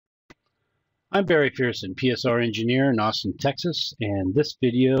I'm Barry Pearson, PSR engineer in Austin, Texas, and this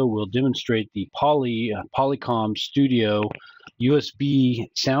video will demonstrate the Polycom Studio USB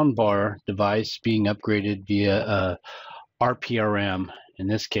soundbar device being upgraded via RPRM, in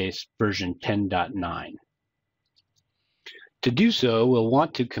this case version 10.9. To do so, we'll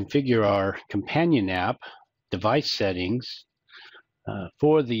want to configure our companion app device settings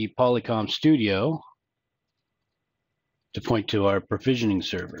for the Polycom Studio to point to our provisioning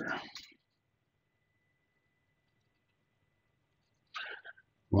server.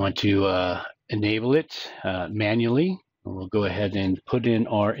 We want to enable it manually. We'll go ahead and put in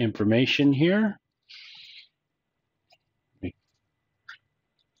our information here.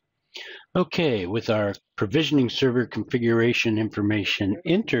 Okay, with our provisioning server configuration information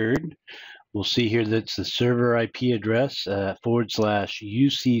entered, we'll see here that's the server IP address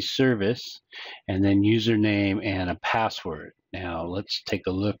 /UC service, and then username and a password. Now let's take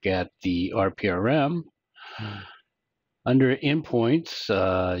a look at the RPRM. Under endpoints,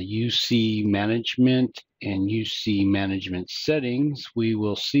 UC management and UC management settings, we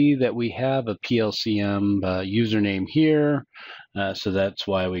will see that we have a PLCM username here. So that's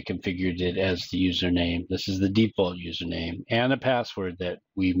why we configured it as the username. This is the default username and a password that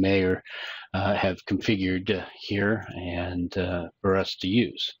we may have configured here and for us to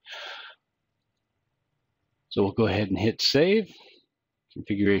use. So we'll go ahead and hit save.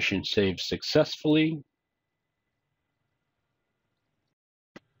 Configuration saved successfully.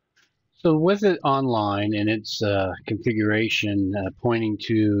 So with it online and its configuration pointing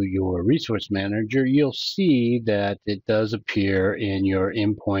to your resource manager, you'll see that it does appear in your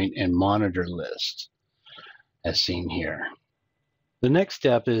endpoint and monitor list, as seen here. The next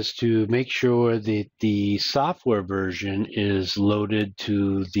step is to make sure that the software version is loaded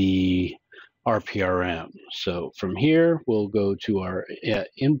to the RPRM. So from here, we'll go to our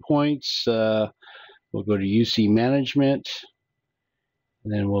endpoints. We'll go to UC management.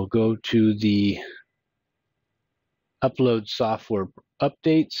 And then we'll go to the upload software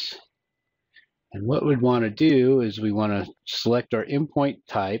updates. And what we'd want to do is we want to select our endpoint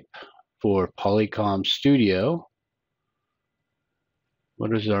type for Polycom Studio.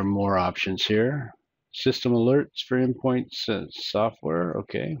 What is our more options here? System alerts for endpoints software.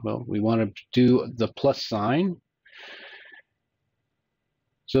 Okay, well, we want to do the plus sign.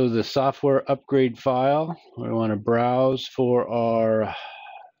 So the software upgrade file, we want to browse for our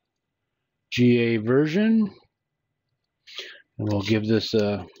GA version, and we'll give this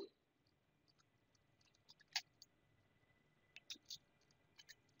a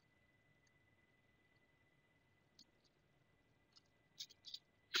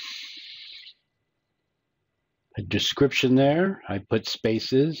description there. I put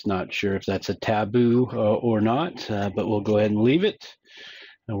spaces, not sure if that's a taboo or not, but we'll go ahead and leave it.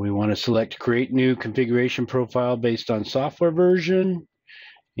 And we want to select create new configuration profile based on software version.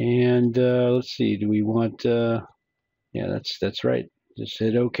 And let's see, do we want, yeah, that's right. Just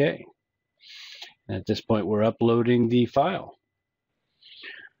hit OK. And at this point, we're uploading the file.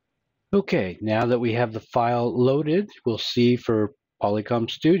 Okay, now that we have the file loaded, we'll see for Polycom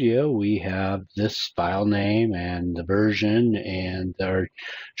Studio, we have this file name and the version and our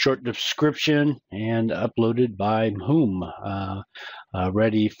short description and uploaded by whom,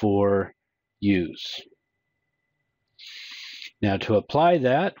 ready for use. Now to apply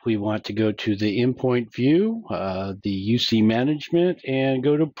that, we want to go to the endpoint view, the UC management, and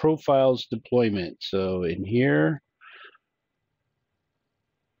go to profiles deployment. So in here,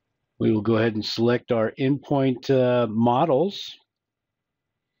 we will go ahead and select our endpoint models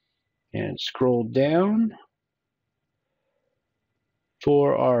and scroll down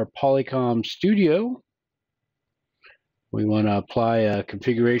for our Polycom Studio. We want to apply a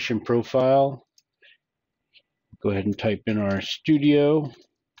configuration profile. Go ahead and type in our studio.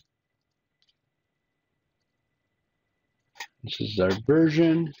 This is our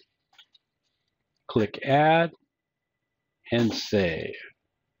version. Click add and save.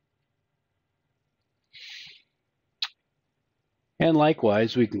 And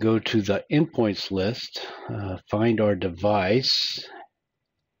likewise, we can go to the endpoints list, find our device,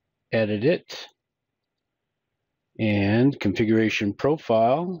 edit it, and configuration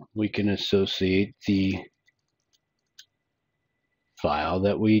profile. We can associate the file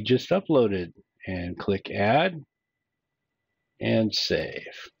that we just uploaded and click add and save.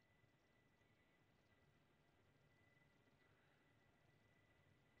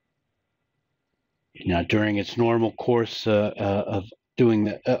 Now, during its normal course of doing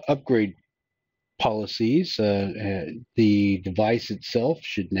the upgrade policies, the device itself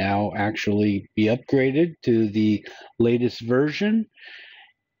should now actually be upgraded to the latest version.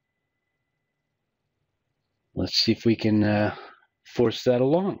 Let's see if we can force that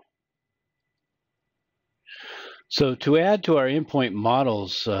along. So to add to our endpoint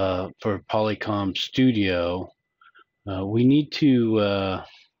models for Polycom Studio, we need to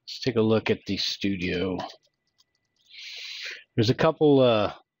let's take a look at the Studio. There's a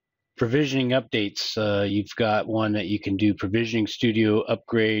couple provisioning updates. You've got one that you can do Provisioning Studio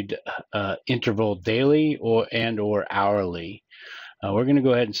Upgrade interval daily or hourly. We're going to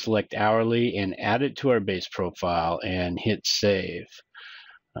go ahead and select hourly and add it to our base profile and hit save.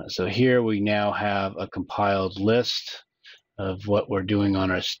 So here we now have a compiled list of what we're doing on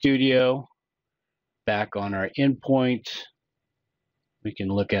our Studio. Back on our endpoint, we can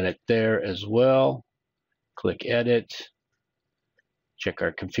look at it there as well. Click Edit, check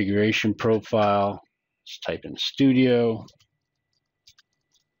our configuration profile. Let's type in Studio.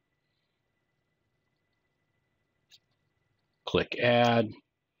 Click Add,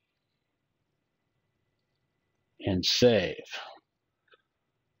 and save.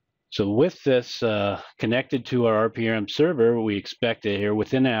 So with this connected to our RPM server, we expect that here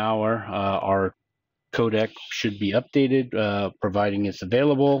within an hour, our codec should be updated, providing it's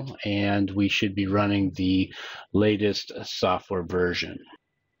available, and we should be running the latest software version.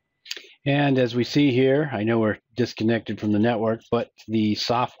 And as we see here, I know we're disconnected from the network, but the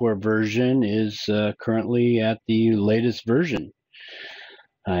software version is currently at the latest version.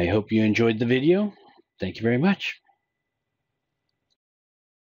 I hope you enjoyed the video. Thank you very much.